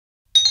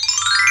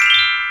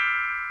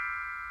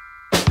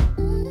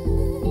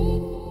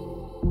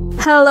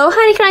Hello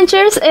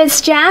honeycrunchers,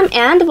 it's Jham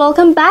and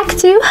welcome back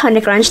to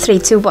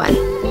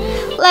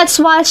honeycrunch321. Let's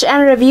watch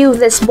and review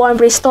this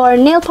BornPrettyStore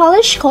nail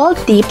polish called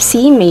Deep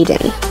Sea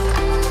Maiden.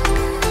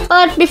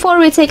 But before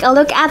we take a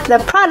look at the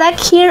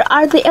product, here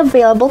are the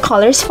available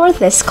colors for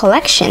this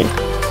collection.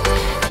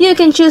 You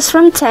can choose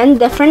from 10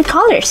 different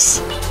colors.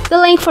 The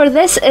link for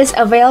this is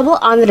available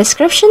on the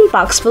description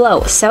box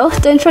below, so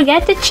don't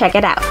forget to check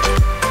it out.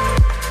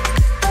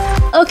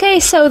 Okay,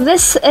 so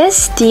this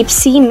is Deep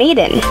Sea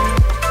Maiden.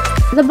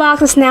 The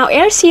box is now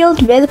air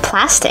sealed with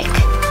plastic.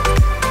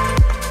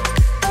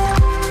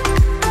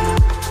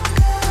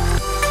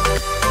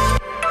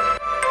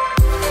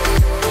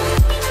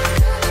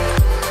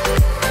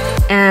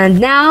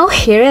 And now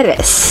here it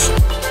is.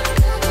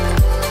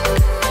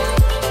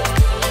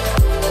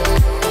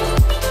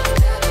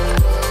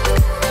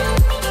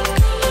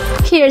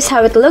 Here's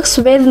how it looks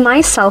with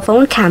my cell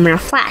phone camera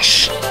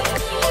flash.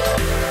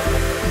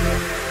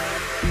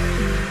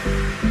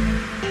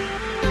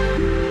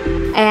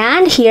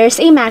 And here's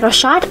a macro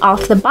shot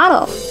of the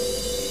bottle.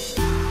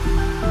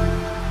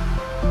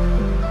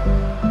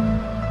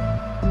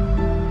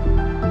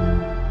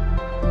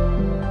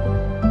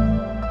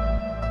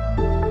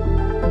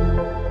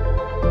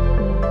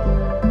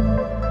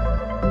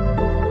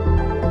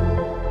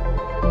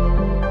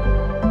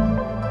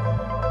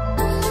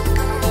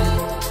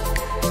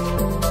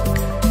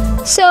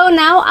 So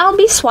now I'll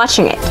be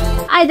swatching it.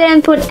 I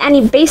didn't put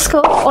any base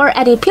coat or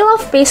any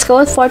peel-off base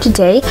coat for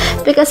today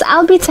because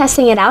I'll be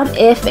testing it out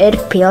if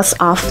it peels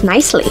off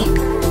nicely.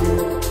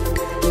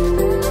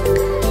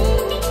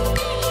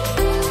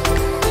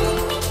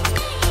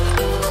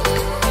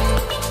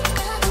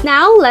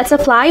 Now let's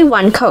apply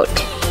one coat.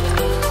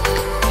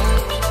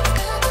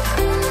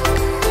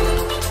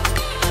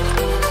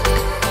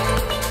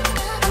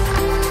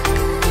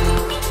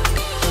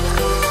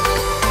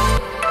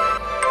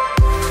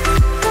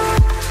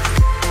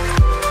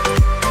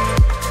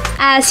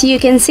 As you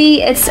can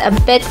see, it's a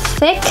bit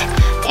thick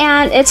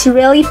and it's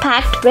really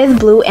packed with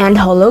blue and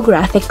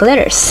holographic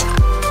glitters.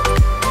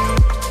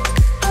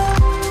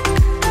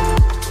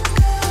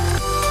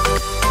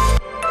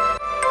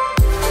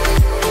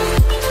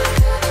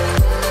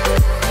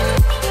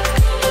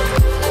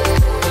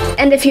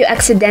 And if you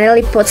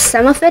accidentally put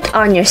some of it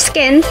on your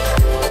skin,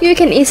 you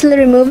can easily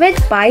remove it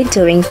by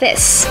doing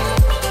this.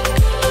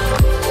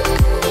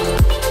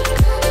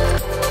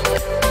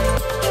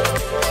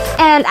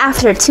 And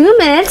after 2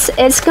 minutes,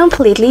 it's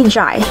completely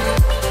dry.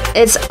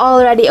 It's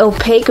already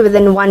opaque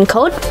within one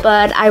coat,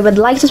 but I would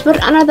like to put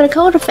another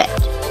coat of it.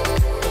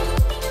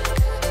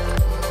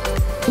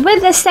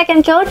 With the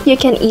second coat, you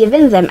can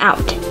even them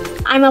out.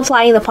 I'm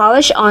applying the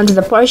polish onto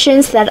the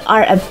portions that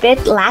are a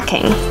bit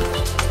lacking.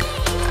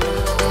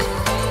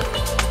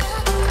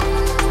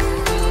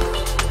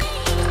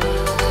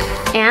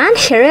 And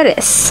here it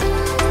is.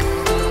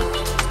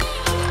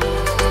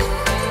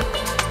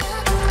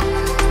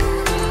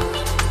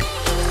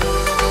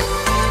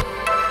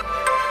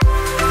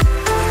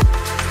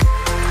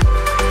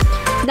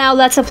 Now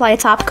let's apply a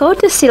top coat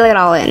to seal it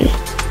all in.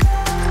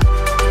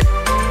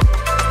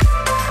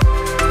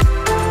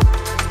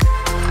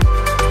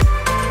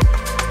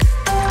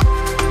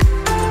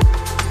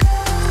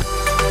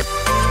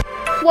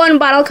 One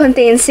bottle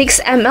contains 6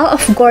 ml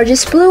of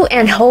gorgeous blue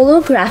and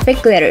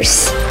holographic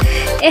glitters.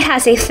 It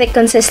has a thick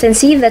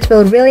consistency that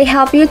will really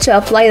help you to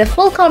apply the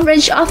full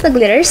coverage of the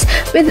glitters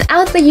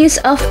without the use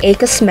of a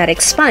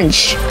cosmetic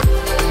sponge.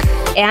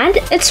 And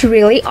it's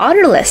really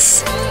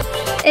odorless.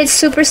 It's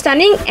super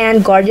stunning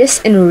and gorgeous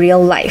in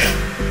real life.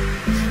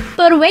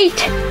 But wait,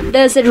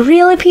 does it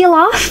really peel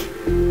off?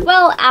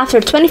 Well, after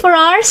 24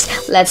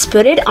 hours, let's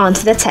put it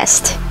onto the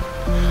test.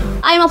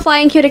 I'm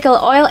applying cuticle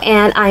oil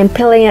and I'm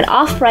peeling it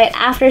off right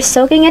after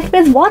soaking it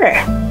with water.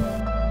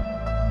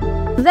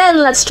 Then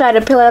let's try to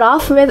peel it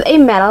off with a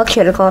metal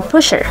cuticle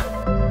pusher.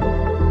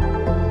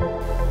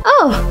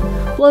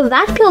 Oh, well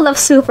that peeled off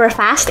super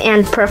fast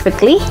and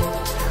perfectly.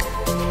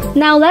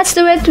 Now let's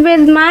do it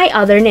with my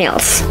other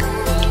nails.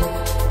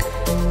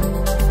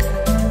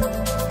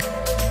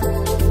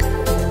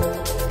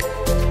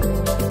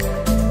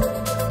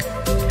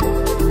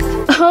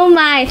 Oh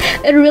my,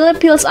 it really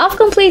peels off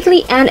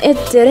completely and it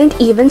didn't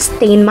even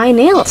stain my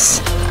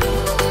nails.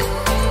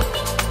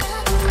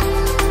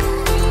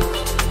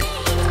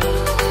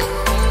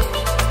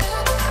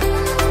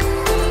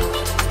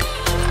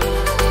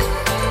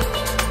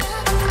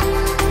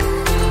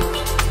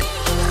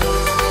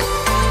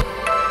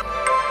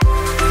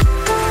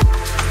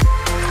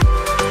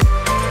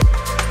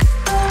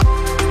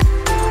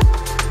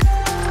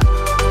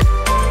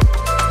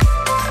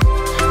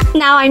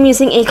 Now I'm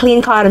using a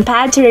clean cotton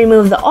pad to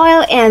remove the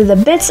oil and the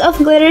bits of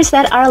glitters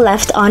that are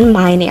left on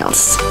my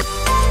nails.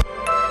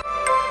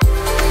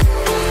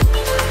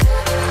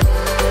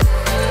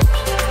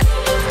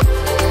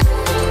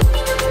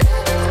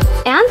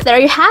 And there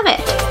you have it.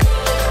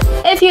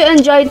 If you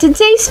enjoyed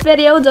today's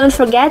video, don't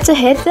forget to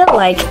hit the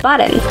like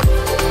button.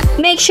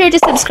 Make sure to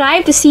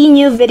subscribe to see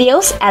new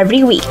videos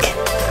every week.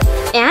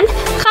 And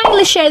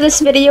kindly share this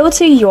video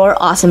to your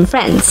awesome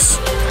friends.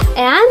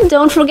 And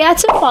don't forget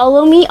to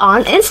follow me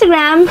on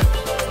Instagram.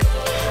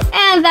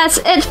 And that's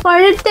it for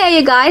today,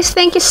 you guys.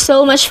 Thank you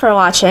so much for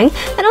watching,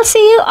 and I'll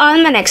see you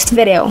on my next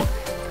video.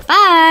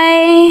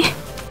 Bye!